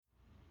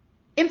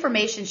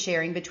Information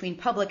sharing between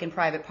public and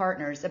private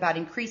partners about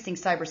increasing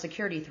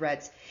cybersecurity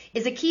threats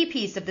is a key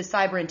piece of the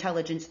Cyber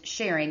Intelligence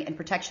Sharing and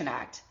Protection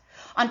Act.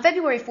 On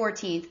February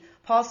 14th,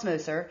 Paul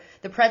Smoser,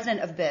 the president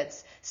of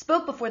BITS,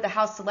 spoke before the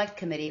House Select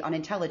Committee on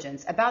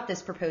Intelligence about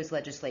this proposed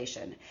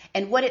legislation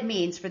and what it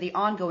means for the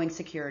ongoing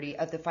security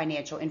of the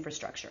financial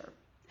infrastructure.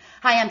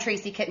 Hi, I'm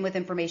Tracy Kitten with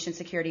Information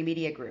Security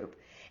Media Group,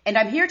 and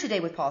I'm here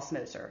today with Paul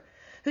Smoser,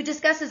 who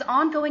discusses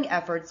ongoing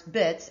efforts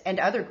BITS and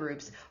other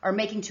groups are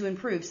making to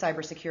improve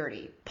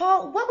cybersecurity.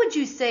 Paul, what would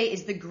you say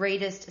is the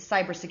greatest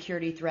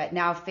cybersecurity threat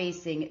now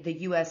facing the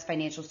U.S.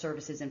 financial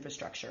services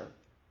infrastructure?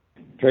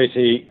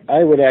 Tracy,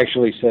 I would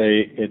actually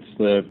say it's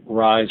the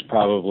rise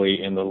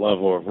probably in the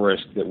level of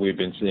risk that we've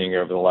been seeing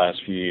over the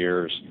last few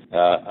years.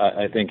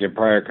 I think in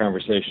prior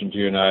conversations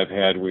you and I have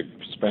had, we've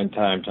spent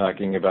time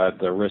talking about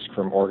the risk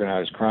from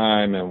organized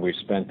crime, and we've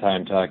spent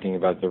time talking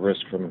about the risk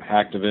from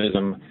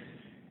hacktivism.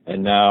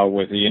 And now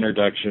with the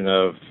introduction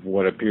of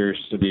what appears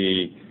to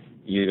be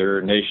either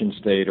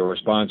nation-state or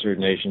sponsored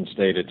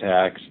nation-state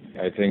attacks,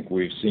 I think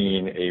we've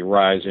seen a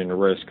rise in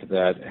risk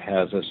that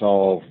has us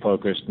all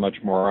focused much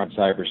more on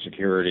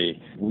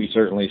cybersecurity. We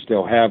certainly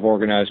still have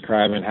organized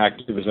crime and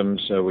hacktivism,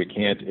 so we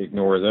can't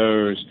ignore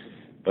those.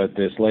 But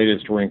this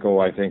latest wrinkle,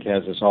 I think,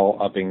 has us all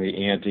upping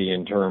the ante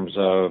in terms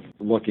of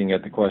looking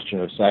at the question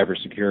of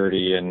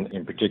cybersecurity and,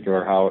 in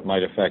particular, how it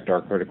might affect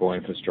our critical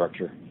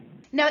infrastructure.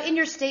 Now, in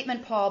your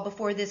statement, Paul,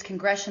 before this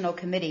congressional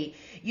committee,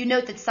 you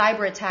note that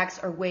cyber attacks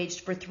are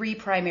waged for three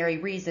primary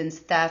reasons: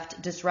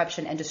 theft,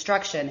 disruption, and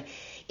destruction.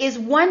 Is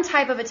one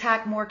type of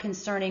attack more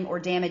concerning or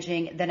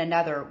damaging than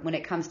another when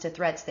it comes to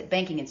threats that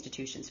banking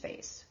institutions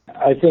face?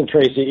 I think,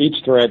 Tracy,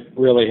 each threat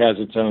really has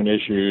its own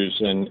issues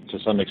and, to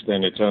some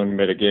extent, its own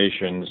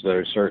mitigations.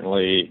 There's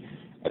certainly,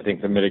 I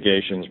think the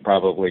mitigations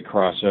probably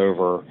cross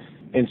over.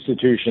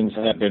 Institutions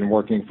have been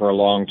working for a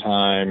long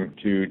time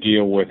to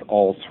deal with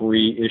all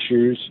three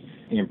issues,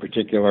 in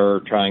particular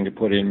trying to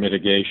put in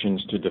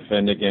mitigations to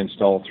defend against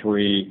all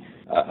three.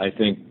 I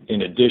think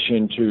in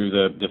addition to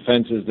the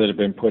defenses that have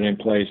been put in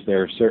place,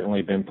 there have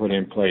certainly been put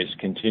in place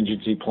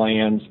contingency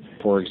plans,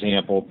 for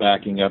example,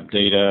 backing up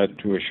data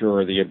to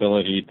assure the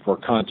ability for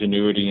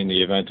continuity in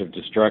the event of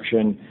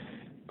destruction.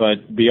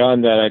 But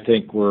beyond that, I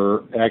think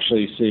we're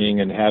actually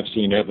seeing and have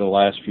seen over the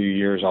last few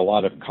years a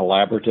lot of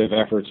collaborative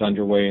efforts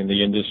underway in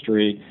the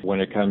industry when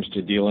it comes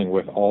to dealing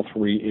with all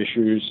three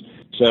issues.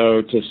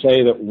 So to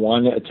say that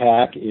one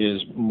attack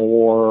is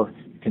more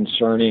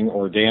concerning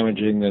or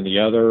damaging than the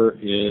other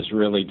is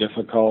really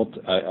difficult.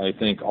 I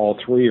think all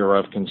three are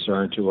of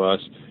concern to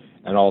us,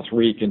 and all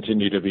three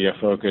continue to be a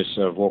focus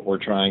of what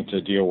we're trying to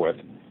deal with.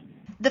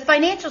 The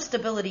Financial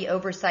Stability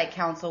Oversight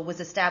Council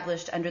was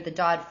established under the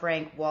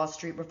Dodd-Frank Wall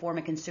Street Reform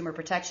and Consumer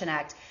Protection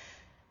Act.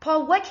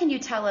 Paul, what can you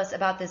tell us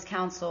about this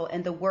council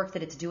and the work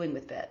that it's doing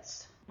with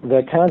BITS?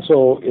 The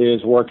council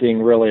is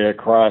working really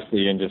across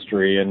the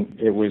industry, and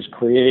it was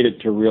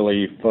created to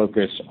really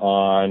focus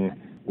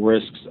on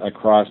risks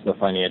across the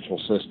financial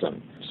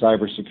system.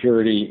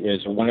 Cybersecurity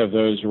is one of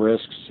those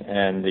risks,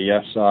 and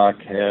the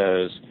FSOC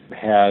has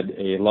had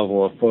a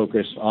level of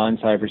focus on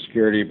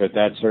cybersecurity, but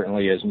that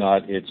certainly is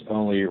not its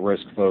only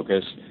risk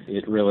focus.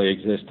 It really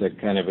exists to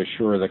kind of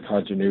assure the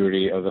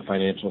continuity of the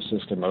financial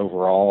system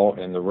overall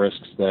and the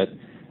risks that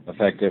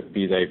affect it,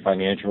 be they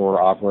financial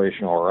or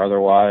operational or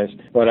otherwise.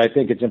 But I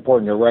think it's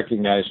important to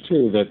recognize,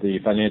 too, that the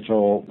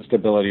Financial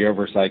Stability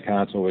Oversight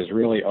Council is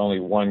really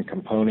only one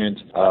component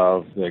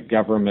of the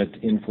government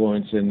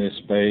influence in this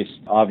space.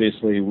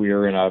 Obviously, we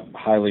are in a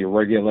highly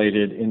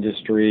regulated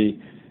industry,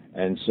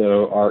 and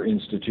so our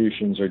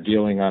institutions are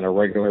dealing on a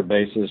regular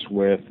basis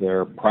with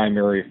their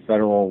primary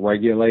federal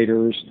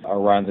regulators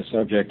around the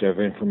subject of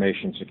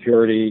information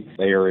security.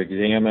 They are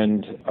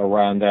examined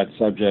around that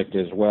subject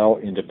as well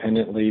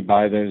independently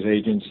by those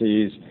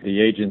agencies. The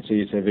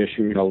agencies have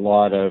issued a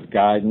lot of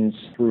guidance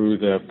through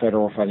the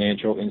Federal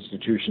Financial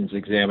Institutions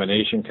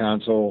Examination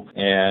Council,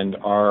 and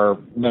our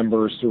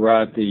members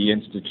throughout the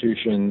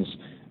institutions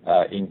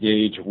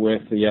engage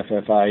with the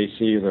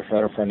FFIEC, the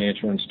Federal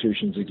Financial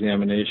Institutions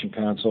Examination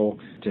Council,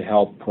 to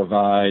help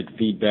provide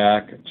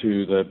feedback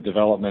to the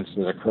developments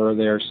that occur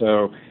there.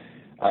 So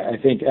I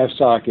think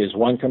FSOC is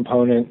one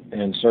component,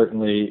 and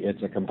certainly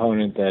it's a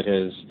component that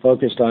is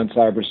focused on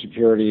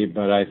cybersecurity,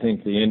 but I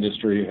think the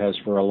industry has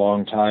for a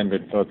long time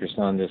been focused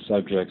on this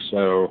subject.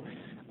 So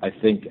I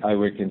think I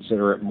would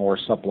consider it more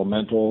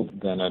supplemental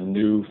than a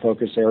new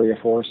focus area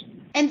for us.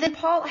 And then,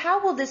 Paul,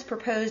 how will this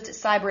proposed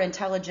Cyber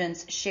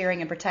Intelligence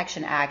Sharing and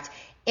Protection Act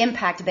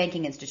impact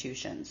banking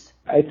institutions?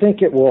 I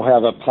think it will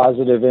have a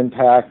positive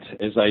impact.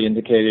 As I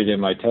indicated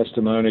in my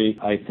testimony,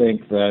 I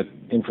think that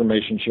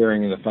information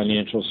sharing in the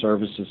financial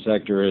services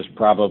sector is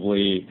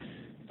probably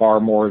far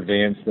more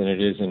advanced than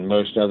it is in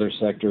most other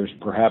sectors.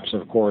 Perhaps,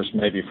 of course,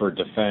 maybe for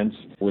defense,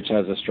 which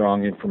has a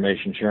strong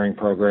information sharing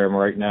program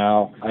right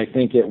now. I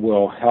think it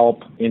will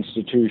help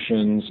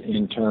institutions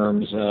in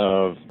terms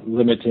of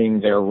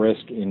limiting their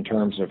risk in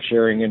terms of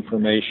sharing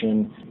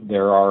information.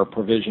 There are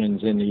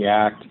provisions in the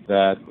Act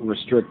that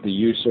restrict the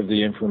use of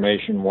the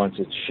information once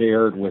it's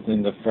shared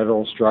within the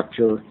federal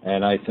structure,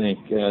 and I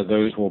think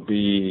those will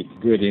be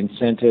good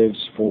incentives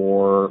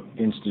for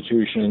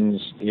institutions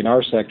in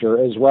our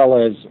sector, as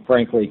well as,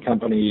 frankly,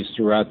 companies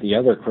throughout the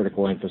other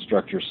critical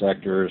infrastructure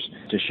sectors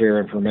to share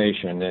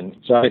information. And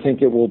so I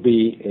think it will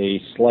be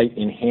a slight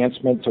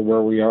enhancement to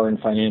where we are in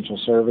financial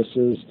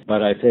services,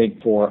 but I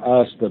think for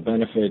us the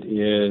benefit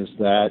is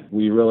that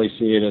we really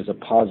see it as a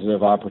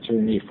positive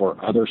opportunity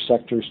for other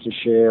sectors to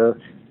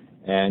share.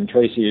 And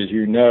Tracy, as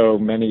you know,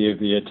 many of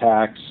the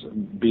attacks,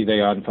 be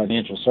they on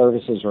financial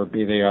services or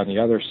be they on the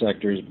other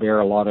sectors, bear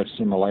a lot of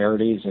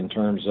similarities in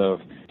terms of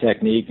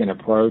technique and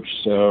approach.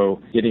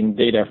 So getting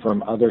data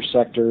from other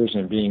sectors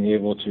and being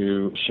able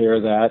to share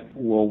that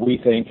will, we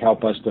think,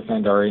 help us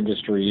defend our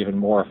industry even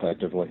more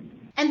effectively.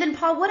 And then,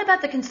 Paul, what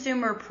about the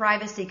consumer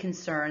privacy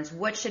concerns?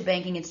 What should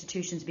banking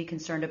institutions be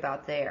concerned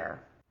about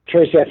there?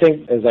 Tracy, I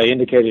think, as I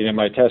indicated in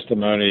my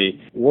testimony,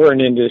 we're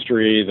an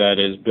industry that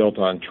is built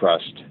on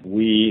trust.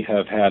 We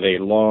have had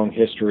a long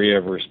history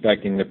of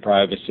respecting the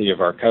privacy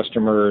of our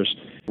customers,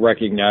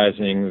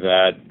 recognizing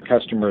that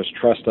customers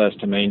trust us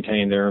to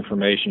maintain their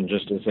information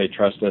just as they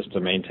trust us to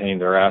maintain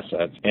their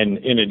assets. And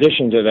in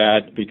addition to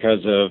that,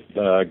 because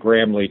of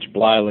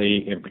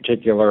Gramm-Leach-Bliley in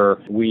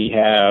particular, we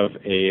have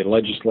a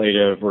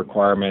legislative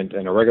requirement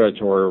and a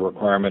regulatory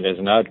requirement as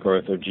an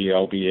outgrowth of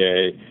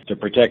GLBA to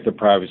protect the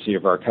privacy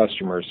of our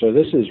customers. So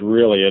this is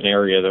really an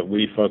area that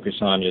we focus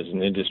on as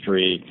an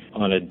industry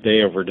on a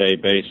day-over-day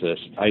basis.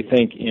 I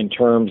think in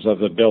terms of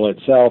the bill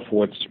itself,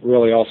 what's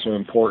really also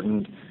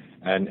important,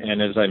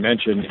 and as I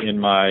mentioned in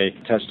my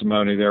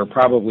testimony, there are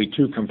probably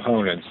two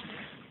components.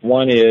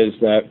 One is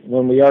that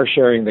when we are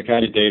sharing the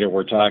kind of data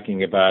we're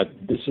talking about,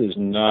 this is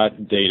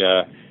not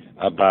data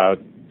about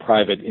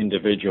private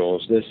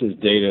individuals. This is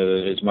data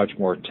that is much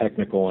more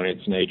technical in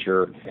its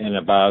nature and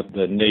about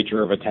the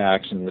nature of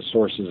attacks and the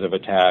sources of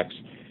attacks,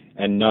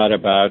 and not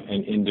about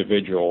an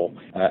individual.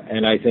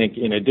 And I think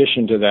in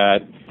addition to that,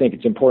 I think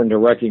it's important to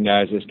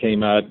recognize, this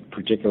came out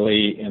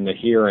particularly in the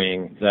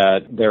hearing,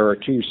 that there are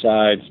two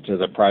sides to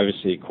the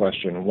privacy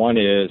question. One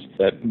is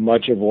that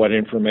much of what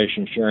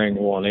information sharing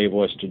will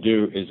enable us to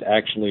do is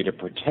actually to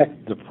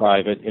protect the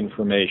private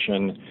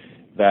information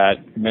that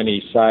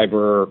many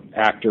cyber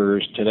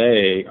actors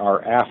today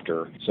are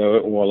after. So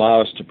it will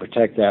allow us to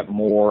protect that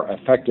more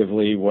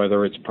effectively,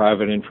 whether it's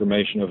private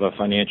information of a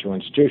financial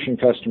institution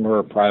customer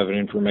or private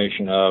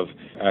information of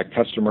a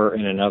customer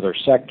in another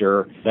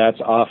sector.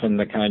 That's often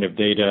the kind of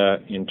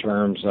data in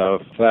terms of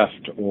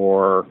theft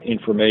or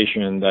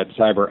information that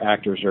cyber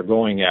actors are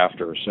going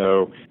after.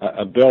 So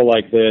a bill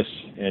like this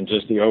and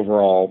just the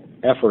overall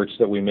efforts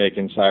that we make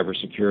in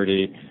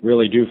cybersecurity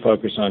really do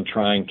focus on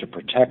trying to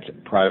protect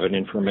private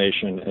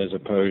information as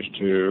opposed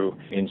to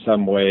in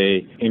some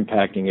way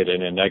impacting it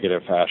in a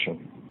negative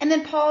fashion. And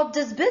then, Paul,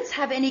 does BITS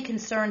have any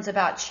concerns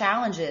about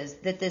challenges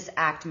that this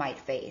act might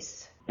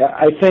face?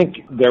 I think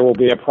there will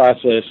be a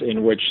process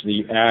in which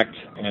the Act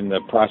and the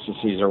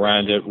processes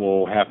around it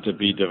will have to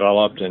be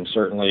developed, and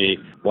certainly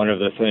one of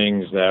the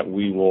things that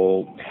we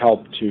will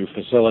help to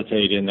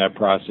facilitate in that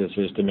process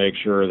is to make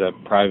sure that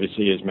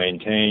privacy is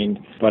maintained.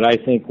 But I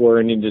think we're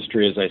an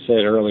industry, as I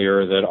said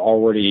earlier, that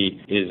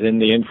already is in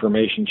the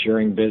information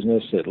sharing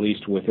business, at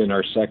least within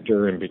our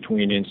sector and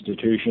between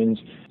institutions.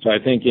 So I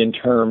think in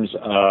terms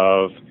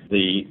of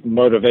the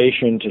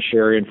motivation to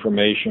share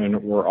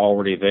information, we're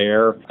already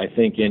there. I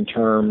think in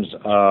terms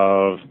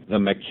of the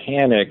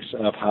mechanics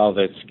of how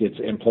this gets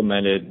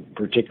implemented,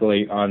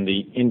 particularly on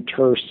the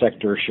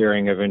inter-sector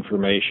sharing of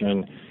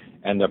information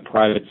and the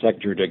private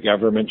sector to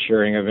government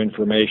sharing of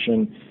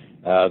information,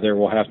 there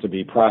will have to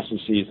be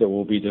processes that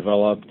will be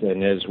developed,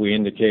 and as we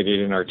indicated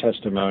in our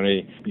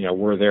testimony,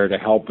 we're there to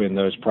help in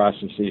those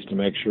processes to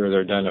make sure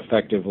they're done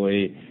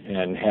effectively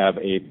and have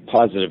a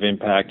positive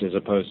impact as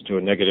opposed to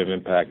a negative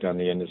impact on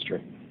the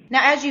industry.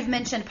 Now, as you've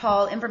mentioned,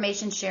 Paul,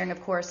 information sharing,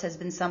 of course, has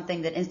been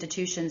something that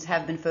institutions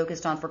have been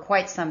focused on for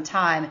quite some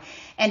time.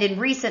 And in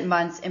recent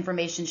months,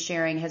 information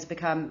sharing has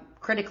become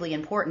critically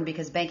important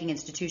because banking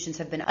institutions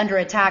have been under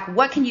attack.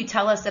 What can you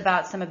tell us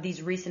about some of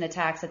these recent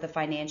attacks that the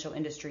financial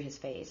industry has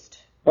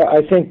faced? Well,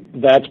 I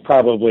think that's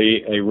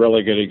probably a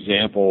really good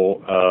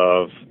example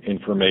of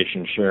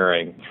information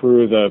sharing.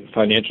 Through the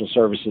Financial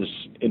Services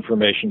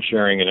Information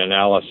Sharing and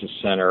Analysis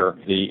Center,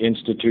 the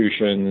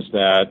institutions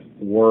that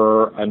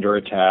were under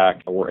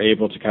attack were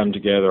able to come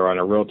together on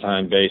a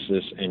real-time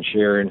basis and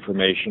share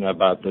information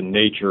about the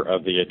nature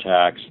of the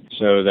attacks,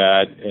 so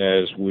that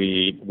as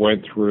we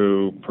went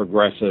through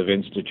progressive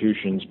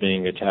institutions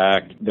being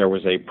attacked, there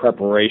was a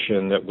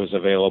preparation that was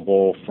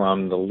available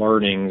from the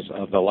learnings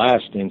of the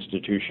last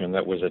institution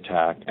that was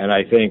attacked. And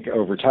I think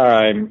over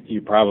time,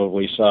 you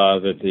probably saw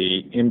that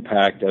the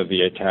impact of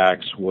the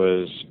attacks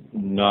was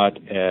not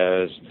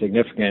as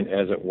significant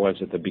as it was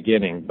at the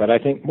beginning. But I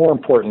think more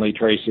importantly,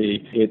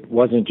 Tracy, it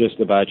wasn't just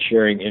about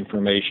sharing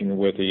information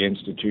with the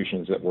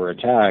institutions that were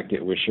attacked.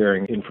 It was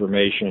sharing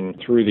information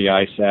through the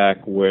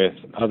ISAC with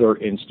other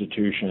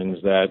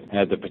institutions that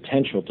had the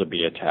potential to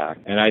be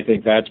attacked. And I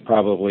think that's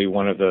probably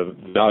one of the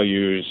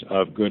values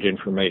of good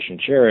information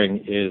sharing,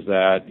 is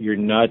that you're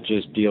not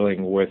just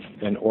dealing with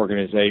an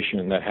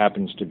organization that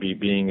happens to be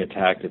being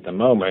attacked at the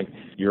moment.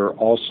 You're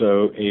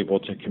also able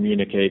to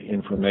communicate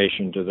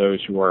information to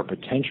those who are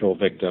potential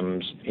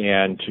victims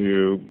and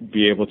to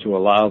be able to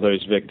allow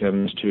those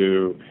victims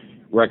to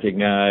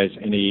recognize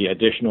any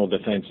additional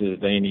defenses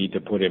they need to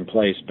put in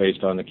place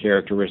based on the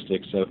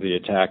characteristics of the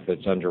attack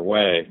that's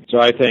underway. So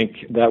I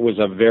think that was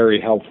a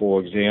very helpful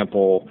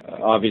example.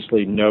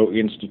 Obviously, no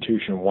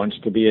institution wants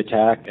to be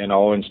attacked, and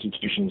all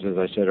institutions, as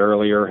I said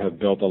earlier, have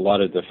built a lot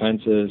of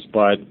defenses,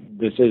 but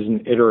this is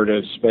an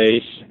iterative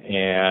space,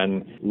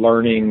 and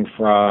learning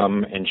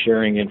from and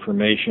sharing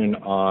information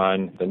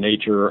on the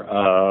nature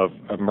of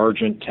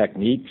emergent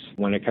techniques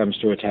when it comes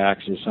to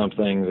attacks is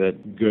something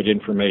that good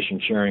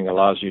information sharing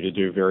allows you to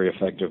do very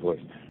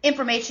effectively.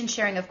 Information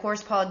sharing, of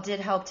course, Paul, did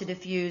help to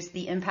diffuse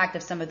the impact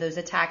of some of those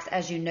attacks,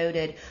 as you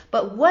noted.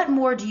 But what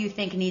more do you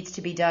think needs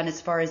to be done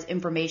as far as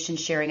information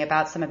sharing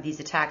about some of these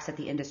attacks that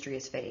the industry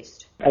has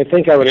faced? I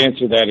think I would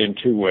answer that in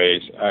two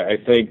ways. I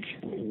think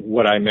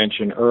what I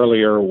mentioned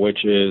earlier,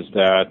 which is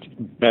that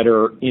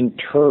better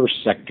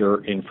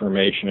inter-sector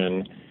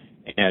information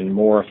and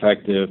more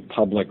effective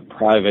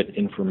public-private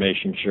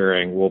information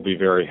sharing will be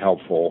very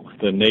helpful.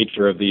 The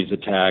nature of these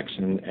attacks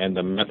and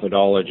the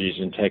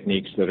methodologies and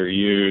techniques that are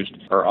used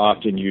are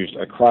often used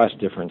across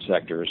different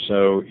sectors.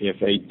 So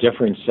if a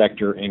different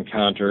sector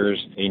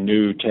encounters a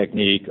new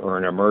technique or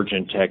an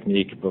emergent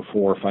technique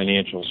before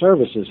financial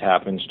services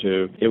happens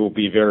to, it will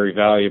be very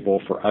valuable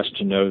for us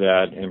to know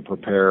that and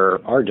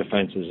prepare our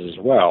defenses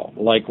as well.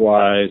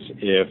 Likewise,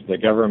 if the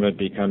government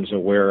becomes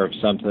aware of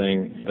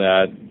something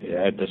that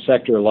at the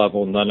sector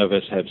level none of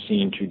us have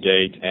seen to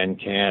date and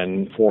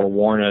can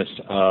forewarn us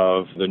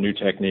of the new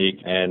technique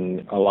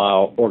and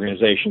allow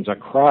organizations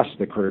across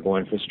the critical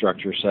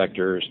infrastructure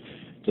sectors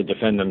to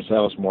defend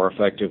themselves more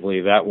effectively,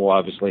 that will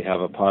obviously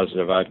have a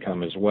positive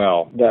outcome as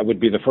well. That would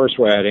be the first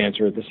way I'd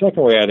answer it. The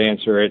second way I'd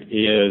answer it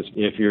is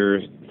if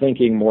you're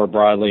thinking more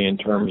broadly in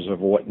terms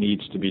of what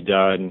needs to be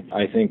done,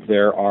 I think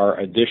there are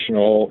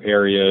additional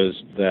areas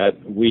that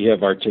we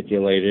have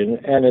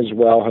articulated and as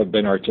well have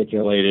been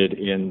articulated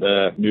in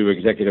the new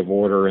executive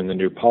order and the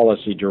new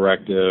policy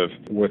directive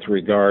with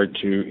regard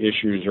to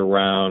issues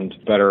around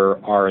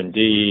better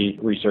R&D,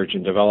 research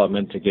and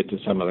development to get to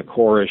some of the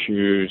core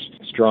issues,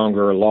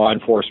 stronger law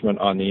enforcement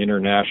on the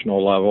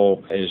international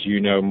level. As you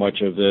know,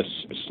 much of this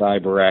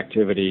cyber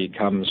activity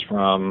comes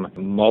from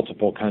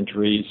multiple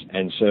countries,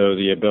 and so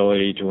the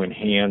ability to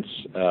enhance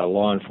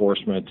law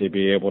enforcement to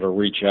be able to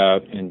reach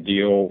out and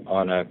deal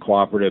on a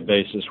cooperative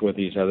basis with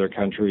these other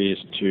countries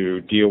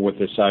to deal with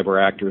the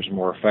cyber actors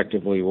more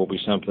effectively will be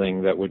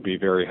something that would be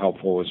very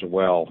helpful as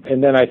well.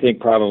 And then I think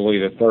probably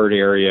the third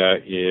area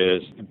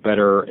is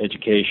better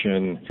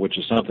education, which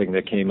is something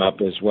that came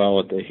up as well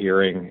at the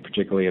hearing,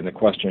 particularly in the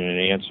question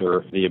and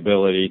answer, the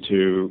ability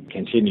to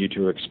continue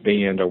to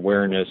expand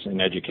awareness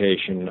and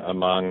education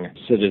among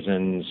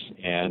citizens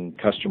and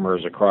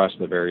customers across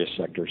the various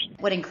sectors.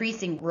 What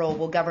increasing role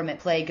will government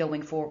play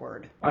going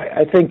forward?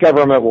 I think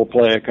government will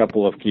play a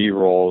couple of key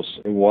roles.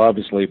 It will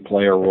obviously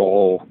play a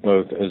role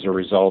both as a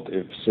result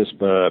if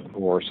CISPA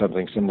or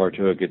something similar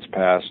to it gets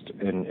passed,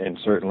 and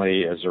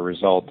certainly as a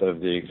result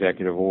of the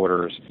executive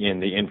orders in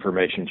the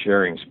information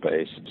sharing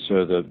space.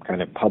 So the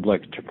kind of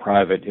public to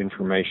private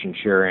information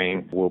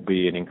sharing will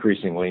be an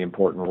increasingly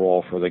important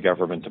role for the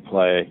government to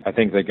play. I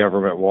think the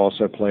government will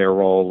also play a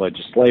role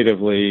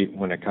legislatively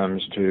when it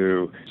comes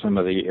to some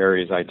of the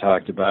areas I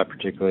talked about,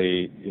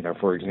 particularly,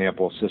 for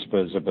example,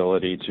 CISPA's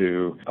ability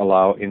to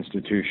allow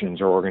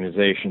institutions or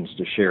organizations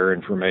to share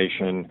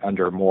information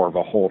under more of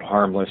a hold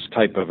harmless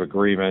type of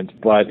agreement.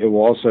 But it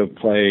will also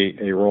play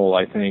a role,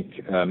 I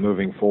think,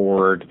 moving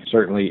forward,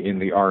 certainly in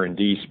the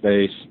R&D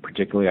space,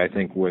 particularly, I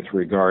think, with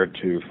regard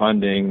to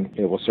funding.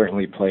 It will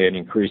certainly play an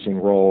increasing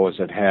role as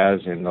it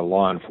has in the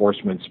law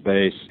enforcement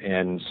space.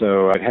 And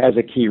so it has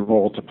a key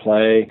role to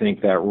play. I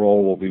think that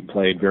role will be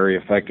played very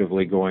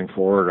effectively going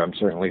forward. I'm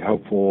certainly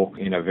hopeful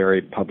in a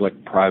very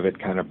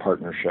public-private kind of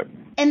partnership.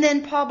 And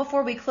then, Paul,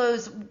 before we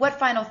close, what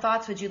final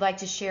thoughts would you like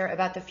to share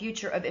about the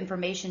future of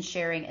information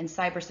sharing and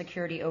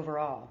cybersecurity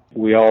overall?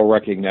 We all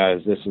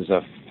recognize this is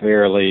a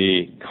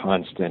fairly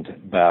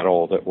constant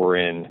battle that we're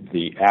in.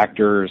 The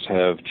actors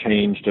have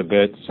changed a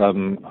bit.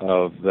 Some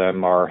of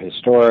them are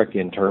historic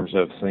in terms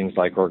of things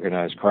like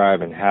organized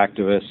crime and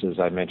hacktivists, as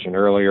I mentioned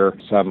earlier.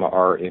 Some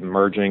are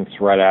emerging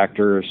threat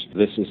actors.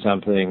 This is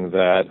something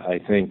that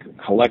I think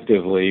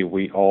collectively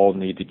we all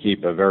need to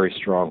keep a very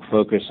strong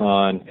focus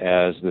on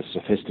as the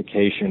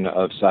sophistication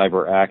of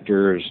cyber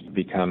actors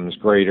becomes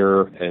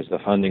greater, as the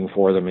funding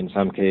for them in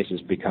some cases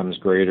becomes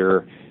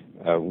greater.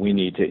 we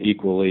need to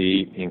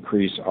equally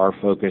increase our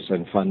focus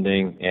and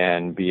funding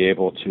and be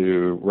able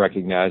to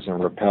recognize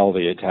and repel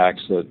the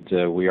attacks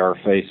that we are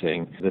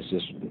facing. This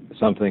is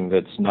something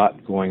that's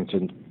not going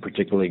to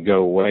particularly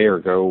go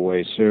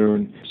away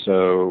soon.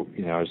 So,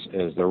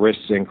 as the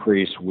risks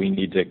increase, we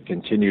need to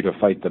continue to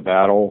fight the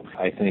battle.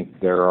 I think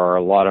there are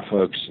a lot of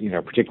folks,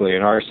 particularly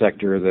in our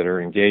sector, that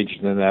are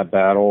engaged in that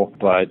battle,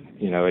 but,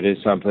 it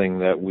is something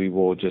that we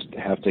will just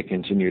have to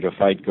continue to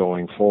fight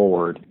going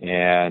forward.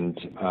 And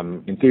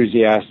I'm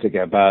enthusiastic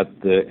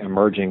about the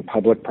emerging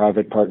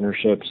public-private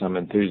partnerships. I'm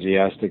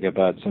enthusiastic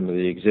about some of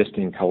the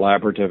existing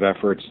collaborative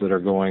efforts that are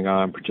going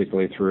on,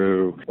 particularly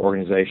through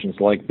organizations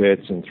like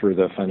BITS and through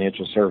the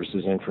Financial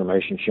Services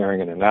Information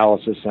Sharing and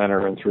Analysis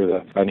Center and through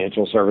the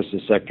Financial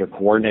Services Sector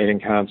Coordinating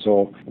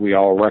Council. We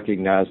all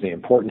recognize the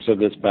importance of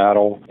this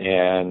battle,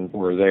 and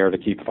we're there to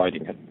keep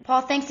fighting it.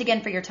 Paul, thanks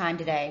again for your time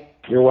today.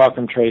 You're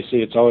welcome,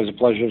 Tracy. It's always a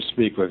pleasure to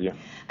speak with you.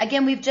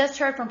 Again, we've just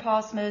heard from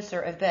Paul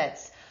Smoser of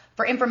BITS.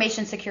 For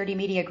Information Security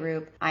Media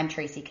Group, I'm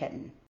Tracy Kitten.